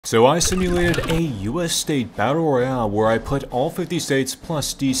So I simulated a US state battle royale where I put all 50 states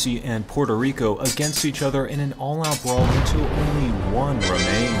plus DC and Puerto Rico against each other in an all-out brawl until only one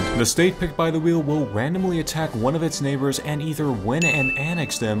remained. The state picked by the wheel will randomly attack one of its neighbors and either win and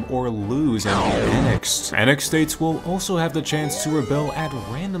annex them or lose and be annexed. Annexed states will also have the chance to rebel at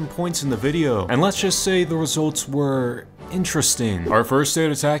random points in the video. And let's just say the results were interesting. Our first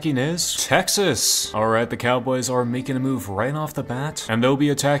state attacking is Texas. Alright, the Cowboys are making a move right off the bat, and they'll be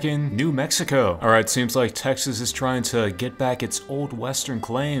attacking New Mexico. Alright, seems like Texas is trying to get back its old Western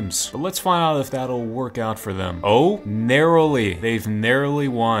claims, but let's find out if that'll work out for them. Oh, narrowly. They've narrowly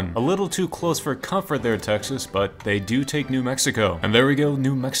won. A little too close for comfort there, Texas, but they do take New Mexico. And there we go,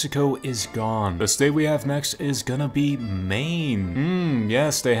 New Mexico is gone. The state we have next is gonna be Maine.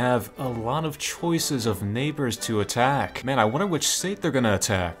 Yes, they have a lot of choices of neighbors to attack. Man, I wonder which state they're gonna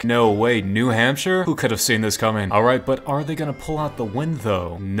attack. No, wait, New Hampshire? Who could have seen this coming? Alright, but are they gonna pull out the win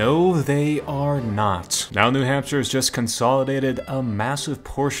though? No, they are not. Now New Hampshire has just consolidated a massive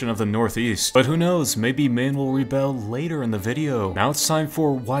portion of the Northeast. But who knows, maybe Maine will rebel later in the video. Now it's time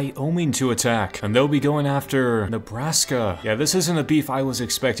for Wyoming to attack, and they'll be going after Nebraska. Yeah, this isn't a beef I was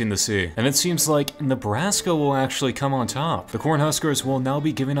expecting to see. And it seems like Nebraska will actually come on top. The Cornhuskers will now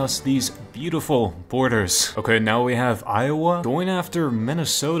be giving us these beautiful borders. Okay, now we have Iowa going after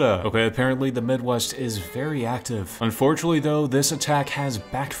Minnesota. Okay, apparently the Midwest is very active. Unfortunately though, this attack has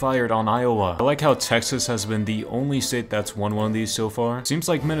backfired on Iowa. I like how Texas has been the only state that's won one of these so far. Seems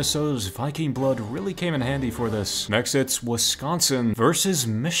like Minnesota's Viking blood really came in handy for this. Next it's Wisconsin versus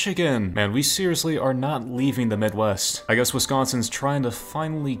Michigan. Man, we seriously are not leaving the Midwest. I guess Wisconsin's trying to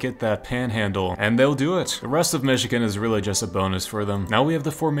finally get that panhandle, and they'll do it. The rest of Michigan is really just a bonus for them. Now we have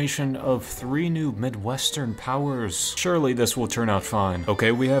the formation of 3 new Midwestern powers. Surely this will turn out fine.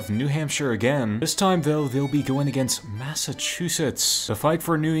 Okay, we have New Hampshire again. This time though, they'll be going against Massachusetts. The fight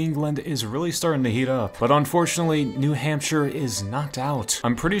for New England is really starting to heat up, but unfortunately, New Hampshire is knocked out.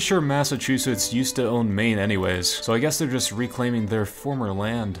 I'm pretty sure Massachusetts used to own Maine anyways, so I guess they're just reclaiming their former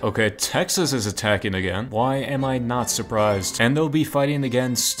land. Okay, Texas is attacking again. Why am I not surprised? And they'll be fighting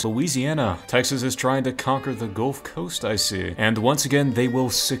against Louisiana. Texas is trying to conquer the Gulf Coast, I see. And once again, they will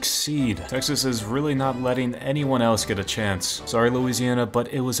succeed. Texas is really not letting anyone else get a chance. Sorry, Louisiana, but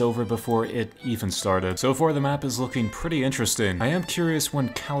it was over before it even started. So far, the map is looking pretty interesting. I am curious when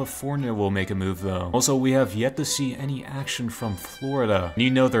California will make a move, though. Also, we have yet to see any action from Florida.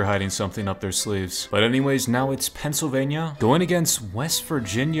 You know they're hiding something up their sleeves. But anyways, now it's Pennsylvania going against West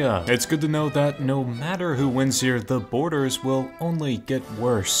Virginia. It's good to know that no matter who wins here, the borders will only get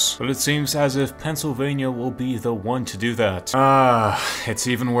worse. But it seems as if Pennsylvania will be the one to do that. It's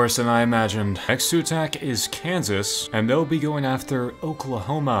even worse than I imagined. Next to attack is Kansas, and they'll be going after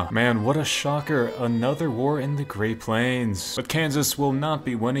Oklahoma. Man, what a shocker. Another war in the Great Plains. But Kansas will not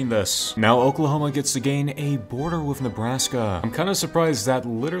be winning this. Now Oklahoma gets to gain a border with Nebraska. I'm kind of surprised that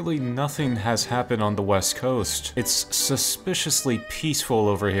literally nothing has happened on the West Coast. It's suspiciously peaceful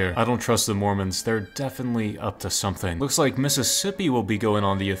over here. I don't trust the Mormons. They're definitely up to something. Looks like Mississippi will be going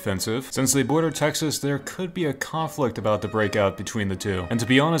on the offensive. Since they border Texas, there could be a conflict about to break out between the two. And to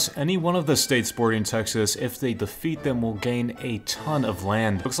be honest, any one of the states bordering Texas, if they defeat them, will gain a ton of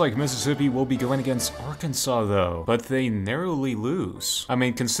land. Looks like Mississippi will be going against Arkansas though, but they narrowly lose. I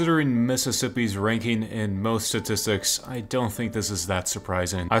mean, considering Mississippi's ranking in most statistics, I don't think this is that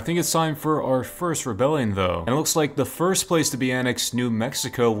surprising. I think it's time for our first rebellion though. And it looks like the first place to be annexed, New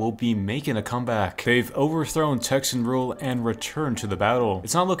Mexico, will be making a comeback. They've overthrown Texan rule and returned to the battle.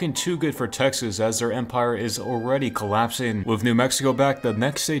 It's not looking too good for Texas as their empire is already collapsing. With New Mexico back, the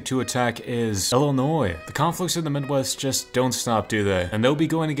next state to attack is Illinois. The conflicts in the Midwest just don't stop, do they? And they'll be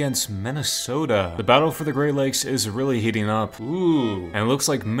going against Minnesota. The battle for the Great Lakes is really heating up. Ooh. And it looks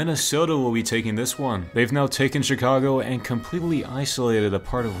like Minnesota will be taking this one. They've now taken Chicago and completely isolated a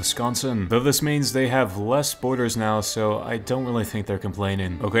part of Wisconsin. Though this means they have less borders now, so I don't really think they're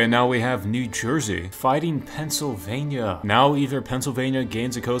complaining. Okay, now we have New Jersey fighting Pennsylvania. Now either Pennsylvania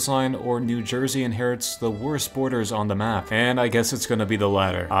gains a coastline or New Jersey inherits the worst borders on the map. And I guess it's gonna be the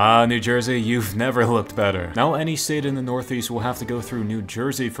latter. New Jersey, you've never looked better. Now any state in the Northeast will have to go through New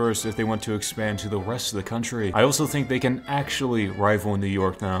Jersey first if they want to expand to the rest of the country. I also think they can actually rival New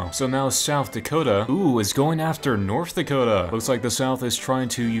York now. So now South Dakota, is going after North Dakota. Looks like the South is trying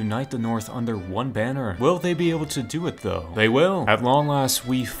to unite the North under one banner. Will they be able to do it though? They will. At long last,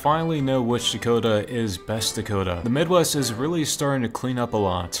 we finally know which Dakota is best Dakota. The Midwest is really starting to clean up a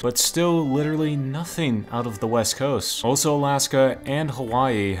lot, but still literally nothing out of the West Coast. Also Alaska and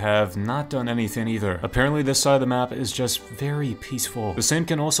Hawaii have not done anything either. Apparently this side side of the map is just very peaceful. The same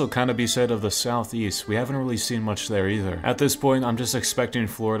can also kind of be said of the southeast. We haven't really seen much there either. At this point, I'm just expecting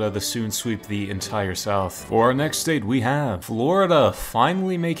Florida to soon sweep the entire south. For our next state, we have Florida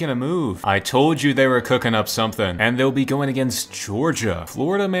finally making a move. I told you they were cooking up something, and they'll be going against Georgia.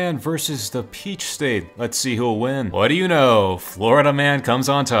 Florida man versus the Peach State. Let's see who'll win. What do you know? Florida man comes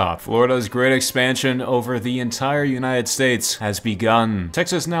on top. Florida's great expansion over the entire United States has begun.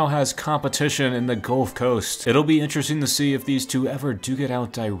 Texas now has competition in the Gulf Coast. It'll be interesting to see if these two ever duke it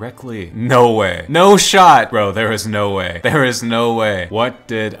out directly. No way. No shot. Bro, there is no way. There is no way. What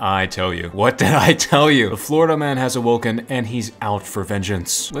did I tell you? What did I tell you? The Florida man has awoken and he's out for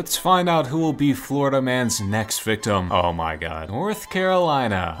vengeance. Let's find out who will be Florida man's next victim. Oh my god. North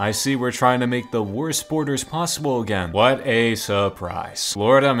Carolina. I see we're trying to make the worst borders possible again. What a surprise.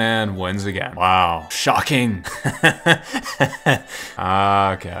 Florida man wins again. Wow. Shocking.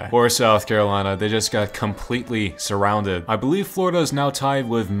 Okay. Poor South Carolina. They just got completely surrounded. I believe Florida is now tied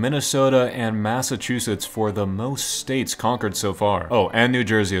with Minnesota and Massachusetts for the most states conquered so far. Oh, and New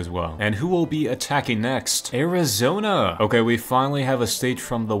Jersey as well. And who will be attacking next? Arizona. Okay, we finally have a state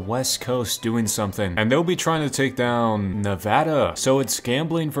from the West Coast doing something. And they'll be trying to take down Nevada. So it's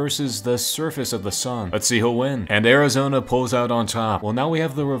gambling versus the surface of the sun. Let's see who'll win. And Arizona pulls out on top. Well, now we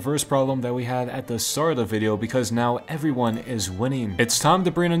have the reverse problem that we had at the start of the video because now everyone is winning. It's time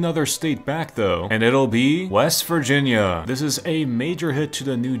to bring another state back though. And it'll be West Virginia. This is a major hit to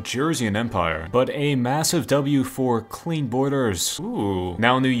the New Jerseyan Empire, but a massive W for clean borders. Ooh.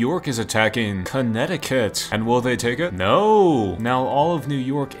 Now New York is attacking Connecticut. And will they take it? No. Now all of New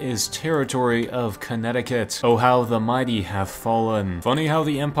York is territory of Connecticut. Oh, how the mighty have fallen. Funny how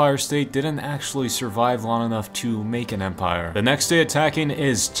the Empire State didn't actually survive long enough to make an empire. The next state attacking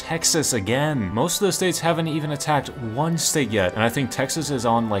is Texas again. Most of the states haven't even attacked one state yet, and I think Texas is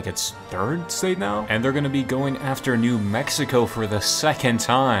on like its third state now, and they're gonna be going after New Mexico for the second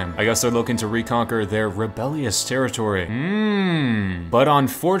time. I guess they're looking to reconquer their rebellious territory. But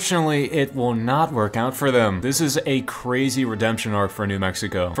unfortunately, it will not work out for them. This is a crazy redemption arc for New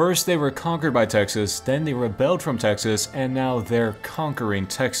Mexico. First, they were conquered by Texas, then they rebelled from Texas, and now they're conquering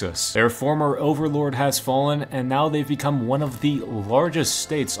Texas. Their former overlord has fallen, and now they've become one of the largest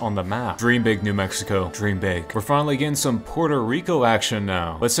states on the map. Dream big, New Mexico. Dream big. We're finally getting some Puerto Rico action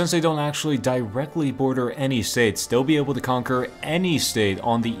now. But since they don't actually directly border any states, they'll be able to conquer any state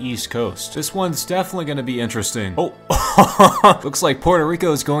on the East Coast. This one's definitely gonna be interesting. Oh, looks like Puerto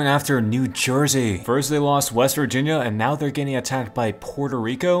Rico is going after New Jersey. First they lost West Virginia, and now they're getting attacked by Puerto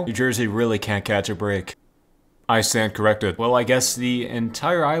Rico. New Jersey really can't catch a break. I stand corrected. Well, I guess the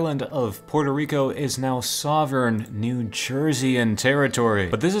entire island of Puerto Rico is now sovereign New Jerseyan territory.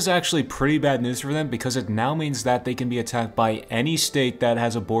 But this is actually pretty bad news for them because it now means that they can be attacked by any state that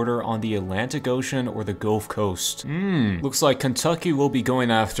has a border on the Atlantic Ocean or the Gulf Coast. Looks like Kentucky will be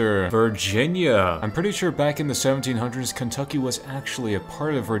going after Virginia. I'm pretty sure back in the 1700s, Kentucky was actually a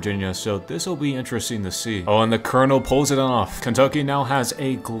part of Virginia, so this will be interesting to see. Oh, and the Colonel pulls it off. Kentucky now has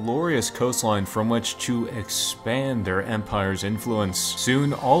a glorious coastline from which to expand their empire's influence.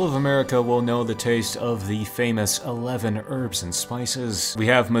 Soon, all of America will know the taste of the famous 11 herbs and spices. We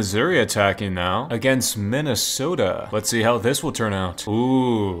have Missouri attacking now against Minnesota. Let's see how this will turn out.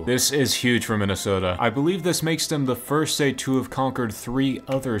 Ooh, this is huge for Minnesota. I believe this makes them the first state to have conquered 3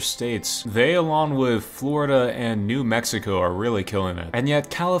 other states. They, along with Florida and New Mexico, are really killing it. And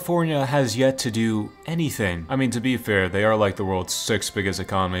yet, California has yet to do anything. I mean, to be fair, they are like the world's 6th biggest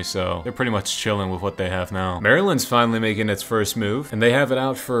economy, so they're pretty much chilling with what they have now. Maryland's finally making its first move, and they have it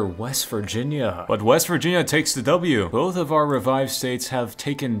out for West Virginia. But West Virginia takes the W. Both of our revived states have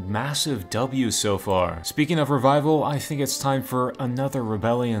taken massive W's so far. Speaking of revival, I think it's time for another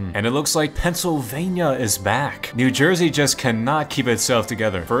rebellion. And it looks like Pennsylvania is back. New Jersey just cannot keep itself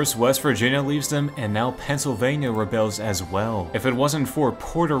together. First, West Virginia leaves them, and now Pennsylvania rebels as well. If it wasn't for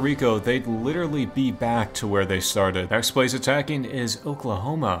Puerto Rico, they'd literally be back to where they started. Next place attacking is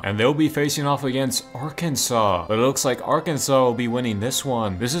Oklahoma, and they'll be facing off against Arkansas. But it looks like Arkansas will be winning this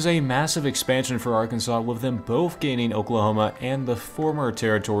one. This is a massive expansion for Arkansas, with them both gaining Oklahoma and the former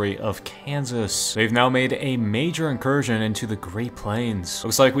territory of Kansas. They've now made a major incursion into the Great Plains.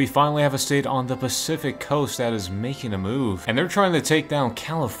 Looks like we finally have a state on the Pacific coast that is making a move. And they're trying to take down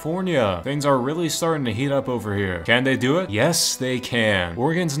California. Things are really starting to heat up over here. Can they do it? Yes, they can.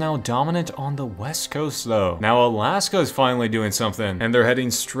 Oregon's now dominant on the West Coast though. Now Alaska is finally doing something, and they're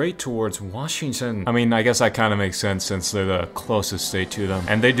heading straight towards Washington. I mean, I guess I that kind of makes sense since they're the closest state to them.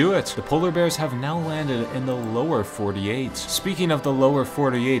 And they do it. The polar bears have now landed in the lower 48. Speaking of the lower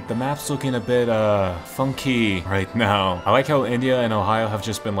 48, the map's looking a bit, funky right now. I like how India and Ohio have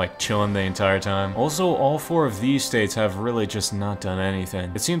just been like chilling the entire time. Also, all 4 of these states have really just not done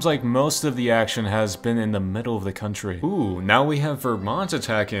anything. It seems like most of the action has been in the middle of the country. Ooh, now we have Vermont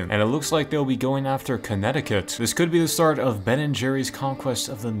attacking, and it looks like they'll be going after Connecticut. This could be the start of Ben and Jerry's conquest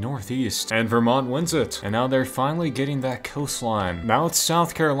of the Northeast, and Vermont wins it. And now they're finally getting that coastline. Now it's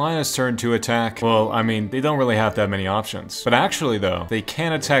South Carolina's turn to attack. Well, I mean, they don't really have that many options. But actually though, they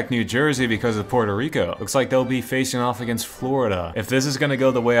can attack New Jersey because of Puerto Rico. Looks like they'll be facing off against Florida. If this is gonna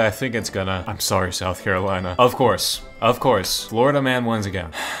go the way I think it's gonna, I'm sorry, South Carolina. Of course, Florida man wins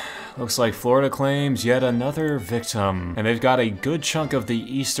again. Looks like Florida claims yet another victim, and they've got a good chunk of the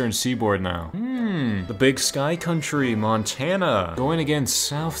eastern seaboard now. The big sky country, Montana, going against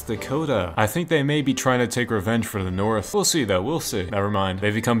South Dakota. I think they may be trying to take revenge for the North. We'll see though, we'll see. Never mind.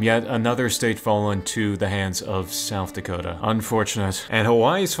 They've become yet another state fallen to the hands of South Dakota. Unfortunate. And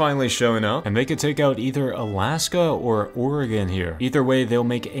Hawaii's finally showing up, and they could take out either Alaska or Oregon here. Either way, they'll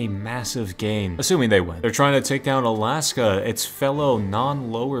make a massive gain, assuming they win. They're trying to take down Alaska, its fellow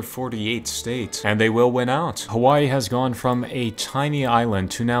non-lower 48 state, and they will win out. Hawaii has gone from a tiny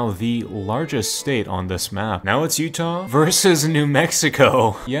island to now the largest state on this map. Now it's Utah versus New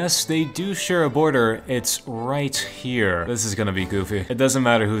Mexico. Yes, they do share a border. It's right here. This is gonna be goofy. It doesn't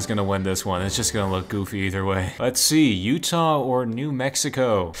matter who's gonna win this one. It's just gonna look goofy either way. Let's see, Utah or New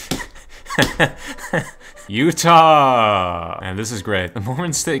Mexico. Utah! And this is great. The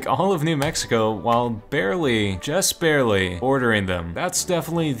Mormons take all of New Mexico while barely, just barely, bordering them. That's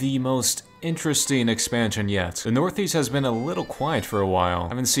definitely the most interesting expansion yet. The Northeast has been a little quiet for a while. I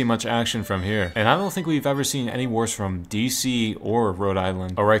haven't seen much action from here. And I don't think we've ever seen any wars from DC or Rhode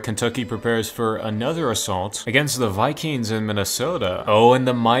Island. Alright, Kentucky prepares for another assault against the Vikings in Minnesota. Oh, and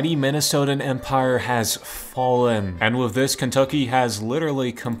the mighty Minnesotan Empire has fallen. And with this, Kentucky has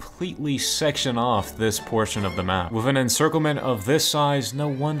literally completely sectioned off this portion of the map. With an encirclement of this size, no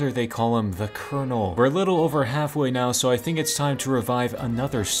wonder they call him the Colonel. We're a little over halfway now, so I think it's time to revive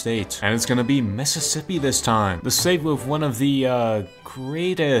another state. And it's gonna be Mississippi this time. The state with one of the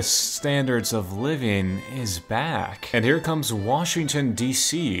greatest standards of living is back. And here comes Washington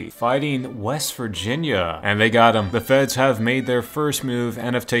D.C. fighting West Virginia. And they got him. The feds have made their first move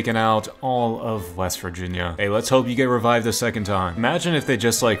and have taken out all of West Virginia. Hey, let's hope you get revived a second time. Imagine if they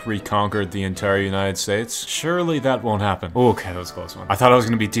just like reconquered the entire United States. Surely that won't happen. Okay, that was a close one. I thought I was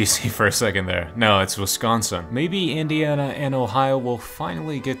gonna be D.C. for a second there. No, it's Wisconsin. Maybe Indiana and Ohio will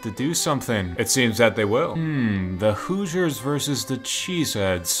finally get to do something. It seems that they will. The Hoosiers versus the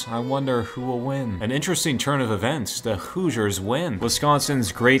Cheeseheads. I wonder who will win. An interesting turn of events. The Hoosiers win.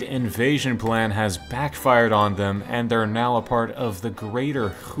 Wisconsin's great invasion plan has backfired on them, and they're now a part of the greater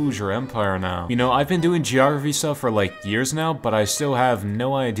Hoosier Empire now. You know, I've been doing geography stuff for like years now, but I still have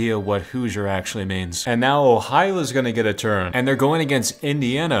no idea what Hoosier actually means. And now Ohio is gonna get a turn, and they're going against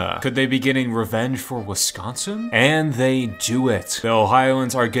Indiana. Could they be getting revenge for Wisconsin? And they do it. The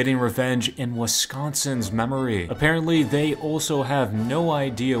Ohioans are getting revenge in Wisconsin's memory. Apparently, they also have no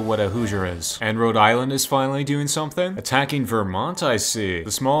idea what a Hoosier is. And Rhode Island is finally doing something? Attacking Vermont, I see.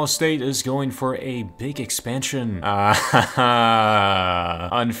 The small state is going for a big expansion.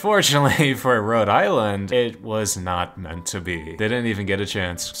 Unfortunately for Rhode Island, it was not meant to be. They didn't even get a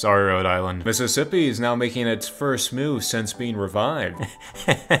chance. Sorry, Rhode Island. Mississippi is now making its first move since being revived.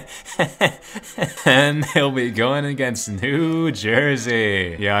 And they'll be going against New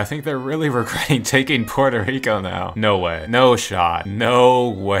Jersey. Yeah, I think they're really regretting taking Puerto Rico now. No way. No shot. No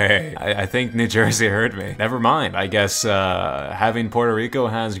way. I think New Jersey heard me. Never mind. I guess having Puerto Rico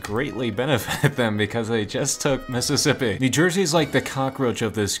has greatly benefited them because they just took Mississippi. New Jersey's like the cockroach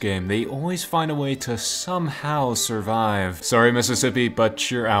of this game. They always find a way to somehow survive. Sorry, Mississippi, but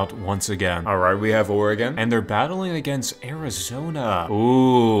you're out once again. Alright, we have Oregon, and they're battling against Arizona.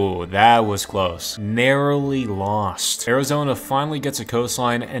 Ooh, that was close. Narrowly lost. Arizona finally gets a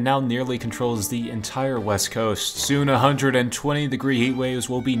coastline and now nearly controls the entire west coast. Soon 120-degree heat waves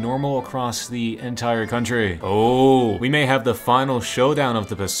will be normal across the entire country. Oh, we may have the final showdown of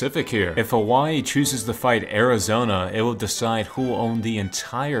the Pacific here. If Hawaii chooses to fight Arizona, it will decide who will own the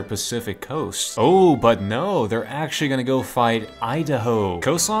entire Pacific coast. Oh, but no, they're actually gonna go fight Idaho.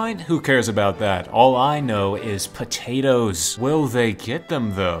 Coastline? Who cares about that? All I know is potatoes. Will they get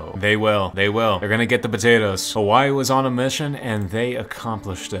them though? They will. They will. They're gonna get the potatoes. Hawaii was on a mission and they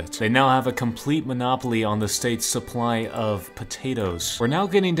accomplished it. improved. They now have a complete monopoly on the state's supply of potatoes. We're now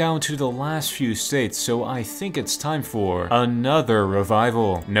getting down to the last few states, so I think it's time for another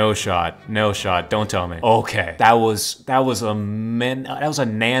revival. No shot, no shot, don't tell me. Okay, that was a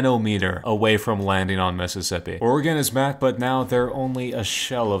nanometer away from landing on Mississippi. Oregon is back, but now they're only a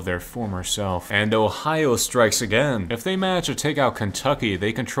shell of their former self. And Ohio strikes again. If they manage to take out Kentucky,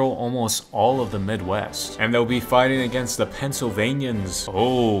 they control almost all of the Midwest. And they'll be fighting against the Pennsylvanians.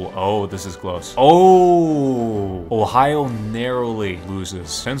 Oh, this is close. Oh, Ohio narrowly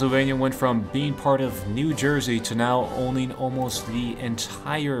loses. Pennsylvania went from being part of New Jersey to now owning almost the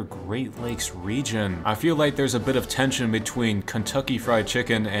entire Great Lakes region. I feel like there's a bit of tension between Kentucky Fried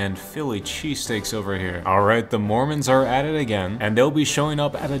Chicken and Philly cheesesteaks over here. All right, the Mormons are at it again, and they'll be showing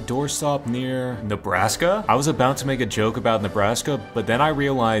up at a doorstop near Nebraska. I was about to make a joke about Nebraska, but then I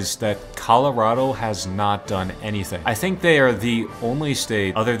realized that Colorado has not done anything. I think they are the only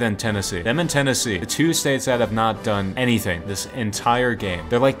state other than Tennessee. Them and Tennessee, the two states that have not done anything this entire game.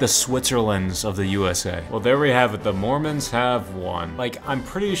 They're like the Switzerlands of the USA. Well, there we have it. The Mormons have won. Like, I'm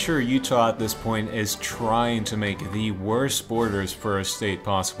pretty sure Utah at this point is trying to make the worst borders for a state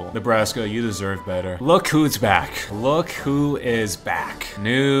possible. Nebraska, you deserve better. Look who's back. Look who is back.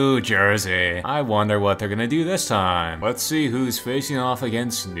 New Jersey. I wonder what they're gonna do this time. Let's see who's facing off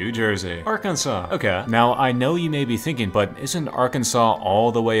against New Jersey. Arkansas. Okay. Now, I know you may be thinking, but isn't Arkansas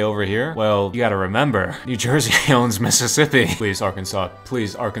all the way over here? Well, you gotta remember, New Jersey owns Mississippi. Please, Arkansas.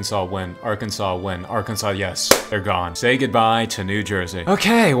 Please, Arkansas win. Arkansas win. Arkansas, yes. They're gone. Say goodbye to New Jersey.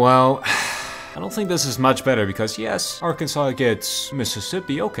 Okay, well, I don't think this is much better because, yes, Arkansas gets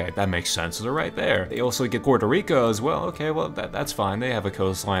Mississippi. Okay, that makes sense. They're right there. They also get Puerto Rico as well. Okay, well, that's fine. They have a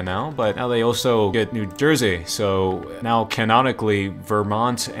coastline now, but now they also get New Jersey. So now, canonically,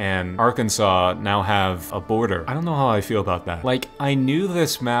 Vermont and Arkansas now have a border. I don't know how I feel about that. Like, I knew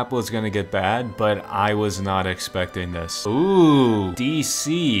this map was gonna get bad, but I was not expecting this. Ooh,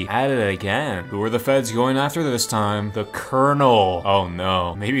 D.C. at it again. Who are the feds going after this time? The Colonel. Oh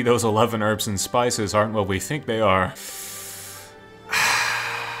no. Maybe those 11 herbs and spices aren't what we think they are.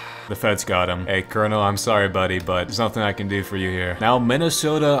 The feds got him. Hey, Colonel, I'm sorry, buddy, but there's nothing I can do for you here. Now,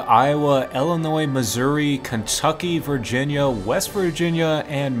 Minnesota, Iowa, Illinois, Missouri, Kentucky, Virginia, West Virginia,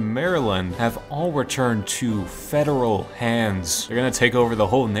 and Maryland have all returned to federal hands. They're gonna take over the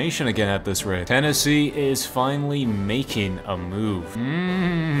whole nation again at this rate. Tennessee is finally making a move.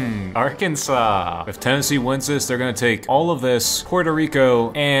 Arkansas. If Tennessee wins this, they're gonna take all of this, Puerto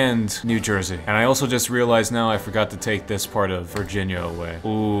Rico, and New Jersey. And I also just realized now I forgot to take this part of Virginia away.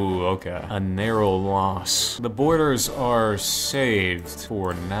 Ooh, okay. A narrow loss. The borders are saved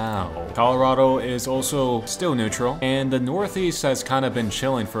for now. Colorado is also still neutral, and the Northeast has kind of been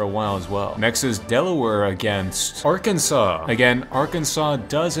chilling for a while as well. Next is Delaware against Arkansas. Again, Arkansas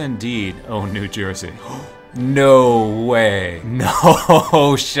does indeed own New Jersey. No way.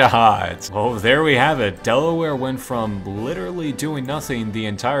 No shot. Well, there we have it. Delaware went from literally doing nothing the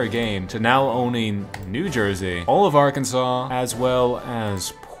entire game to now owning New Jersey, all of Arkansas, as well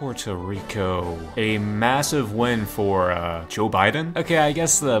as Puerto Rico. A massive win for Joe Biden. Okay, I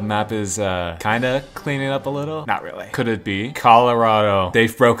guess the map is kind of cleaning up a little. Not really. Could it be? Colorado.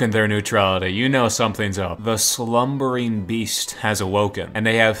 They've broken their neutrality. You know something's up. The slumbering beast has awoken. And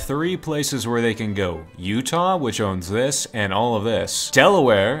they have 3 places where they can go. Utah, which owns this, and all of this.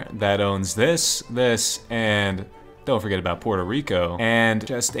 Delaware, that owns this, and don't forget about Puerto Rico. And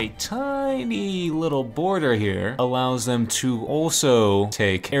just a tiny little border here allows them to also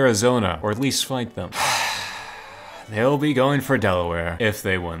take Arizona, or at least fight them. They'll be going for Delaware if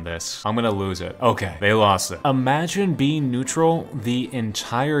they win this. I'm gonna lose it. Okay, they lost it. Imagine being neutral the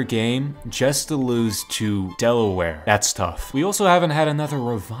entire game just to lose to Delaware. That's tough. We also haven't had another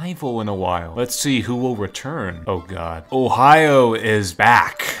revival in a while. Let's see who will return. Oh god. Ohio is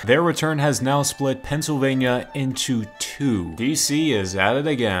back. Their return has now split Pennsylvania into 2. DC is at it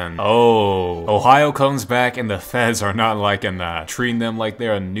again. Oh, Ohio comes back and the feds are not liking that. Treating them like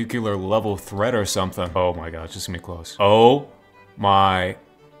they're a nuclear level threat or something. Oh my god, just gonna be close. Oh my.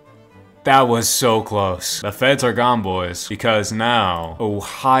 That was so close. The feds are gone, boys, because now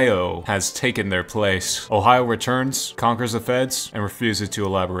Ohio has taken their place. Ohio returns, conquers the feds, and refuses to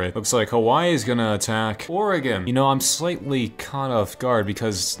elaborate. Looks like Hawaii is gonna attack Oregon. You know, I'm slightly caught off guard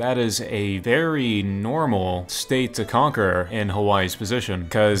because that is a very normal state to conquer in Hawaii's position.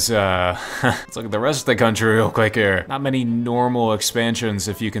 Because, let's look at the rest of the country real quick here. Not many normal expansions,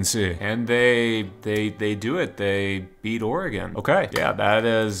 if you can see. And they do it. They beat Oregon. Okay, yeah, that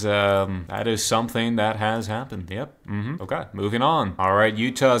is something that has happened. Yep. Okay, moving on. All right,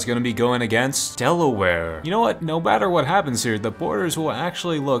 Utah is gonna be going against Delaware. You know what? No matter what happens here, the borders will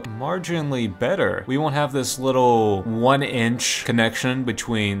actually look marginally better. We won't have this little 1-inch connection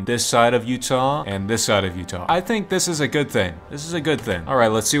between this side of Utah and this side of Utah. I think this is a good thing. This is a good thing. All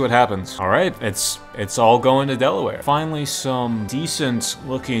right, let's see what happens. All right, it's all going to Delaware. Finally, some decent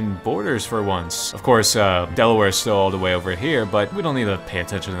looking borders for once. Of course, Delaware is still all the way over here, but we don't need to pay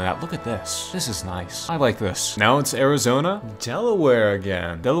attention to that. Look at this. This is nice. I like this. Now it's Arizona, Delaware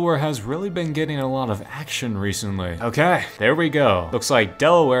again. Delaware has really been getting a lot of action recently. Okay, there we go. Looks like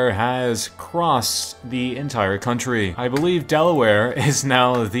Delaware has crossed the entire country. I believe Delaware is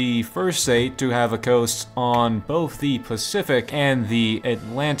now the first state to have a coast on both the Pacific and the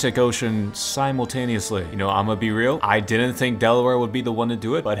Atlantic Ocean simultaneously. You know, I'm gonna be real. I didn't think Delaware would be the one to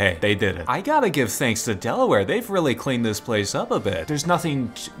do it, but hey, they did it. I gotta give thanks to Delaware. They've really cleaned this place up a bit. There's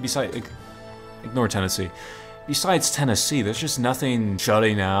nothing besides... Ignore Tennessee. Besides Tennessee, there's just nothing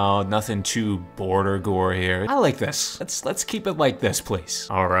shutting out, nothing too border gore here. I like this. Let's keep it like this, please.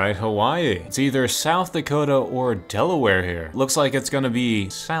 All right, Hawaii. It's either South Dakota or Delaware here. Looks like it's gonna be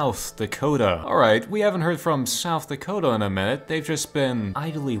South Dakota. All right, we haven't heard from South Dakota in a minute. They've just been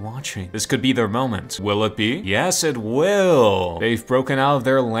idly watching. This could be their moment. Will it be? Yes, it will. They've broken out of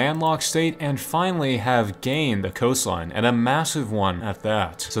their landlocked state and finally have gained a coastline, and a massive one at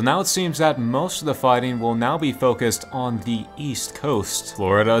that. So now it seems that most of the fighting will now be focused on the East Coast.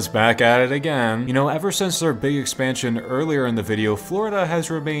 Florida's back at it again. You know, ever since their big expansion earlier in the video, Florida has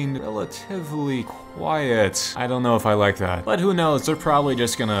remained relatively quiet. I don't know if I like that. But who knows, they're probably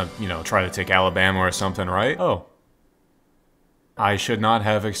just gonna, you know, try to take Alabama or something, right? Oh. I should not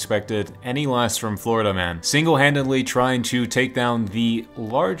have expected any less from Florida, man. Single-handedly trying to take down the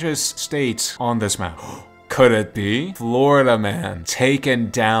largest state on this map. Could it be? Florida, man, taken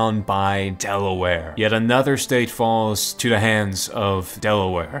down by Delaware. Yet another state falls to the hands of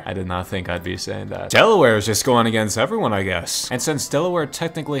Delaware. I did not think I'd be saying that. Delaware is just going against everyone, I guess. And since Delaware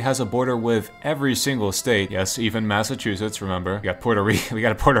technically has a border with every single state, yes, even Massachusetts, remember, we got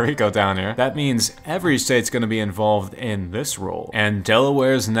Puerto Rico down here. That means every state's gonna be involved in this role. And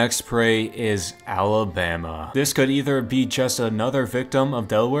Delaware's next prey is Alabama. This could either be just another victim of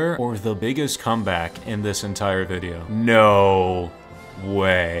Delaware or the biggest comeback in this entire video. No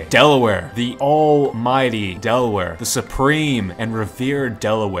way. Delaware, the almighty Delaware, the supreme and revered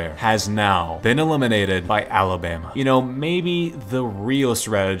Delaware, has now been eliminated by Alabama. You know, maybe the real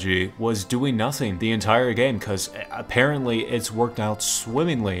strategy was doing nothing the entire game, because apparently it's worked out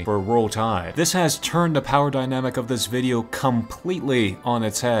swimmingly for Roll Tide. This has turned the power dynamic of this video completely on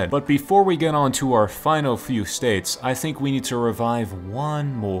its head. But before we get on to our final few states, I think we need to revive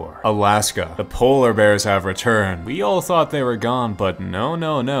one more. Alaska. The polar bears have returned. We all thought they were gone, but no.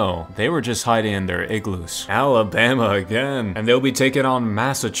 They were just hiding in their igloos. Alabama again. And they'll be taking on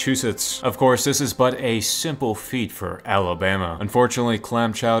Massachusetts. Of course, this is but a simple feat for Alabama. Unfortunately,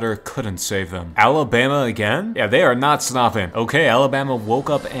 clam chowder couldn't save them. Alabama again? Yeah, they are not stopping. Okay, Alabama woke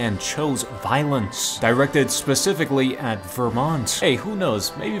up and chose violence, directed specifically at Vermont. Hey, who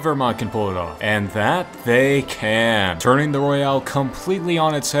knows? Maybe Vermont can pull it off. And that they can. Turning the Royale completely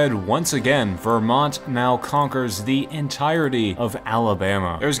on its head once again, Vermont now conquers the entirety of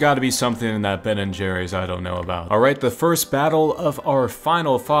Alabama. There's got to be something in that Ben & Jerry's I don't know about. Alright, the first battle of our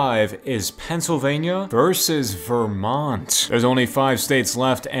final 5 is Pennsylvania versus Vermont. There's only 5 states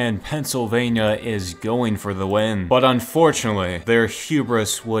left and Pennsylvania is going for the win. But unfortunately, their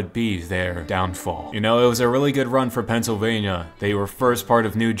hubris would be their downfall. You know, it was a really good run for Pennsylvania. They were first part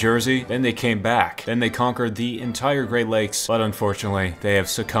of New Jersey, then they came back. Then they conquered the entire Great Lakes, but unfortunately, they have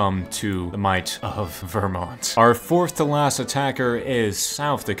succumbed to the might of Vermont. Our fourth to last attacker is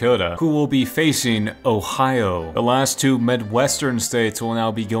South Dakota, who will be facing Ohio. The last 2 Midwestern states will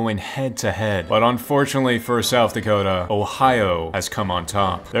now be going head to head, but unfortunately for South Dakota, Ohio has come on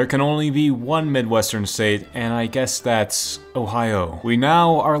top. There can only be one Midwestern state, and I guess that's Ohio. We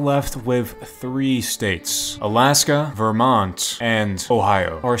now are left with 3 states: Alaska, Vermont, and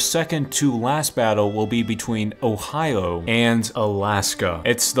Ohio. Our second to last battle will be between Ohio and Alaska.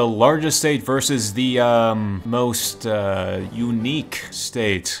 It's the largest state versus the most unique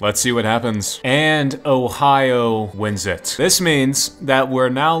state. Let's see what happens. And Ohio wins it. This means that we're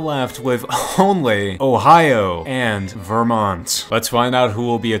now left with only Ohio and Vermont. Let's find out who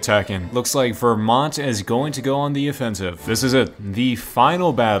will be attacking. Looks like Vermont is going to go on the offensive. This is it. The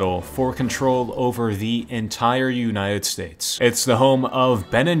final battle for control over the entire United States. It's the home of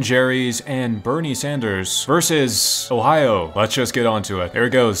Ben & Jerry's and Bernie Sanders versus Ohio. Let's just get on to it. Here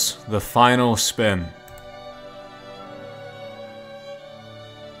it goes. The final spin.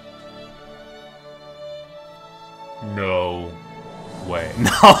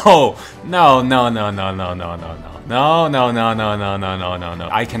 No, no, no, no, no, no, no, no, no. No, no, no, no, no, no, no, no, no.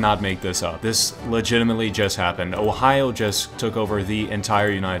 I cannot make this up. This legitimately just happened. Ohio just took over the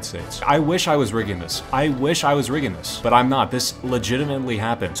entire United States. I wish I was rigging this. I wish I was rigging this, but I'm not. This legitimately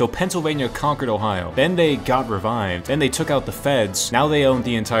happened. So Pennsylvania conquered Ohio. Then they got revived. Then they took out the feds. Now they own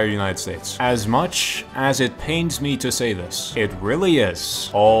the entire United States. As much as it pains me to say this, it really is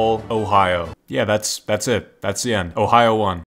all Ohio. Yeah, that's it. That's the end. Ohio won.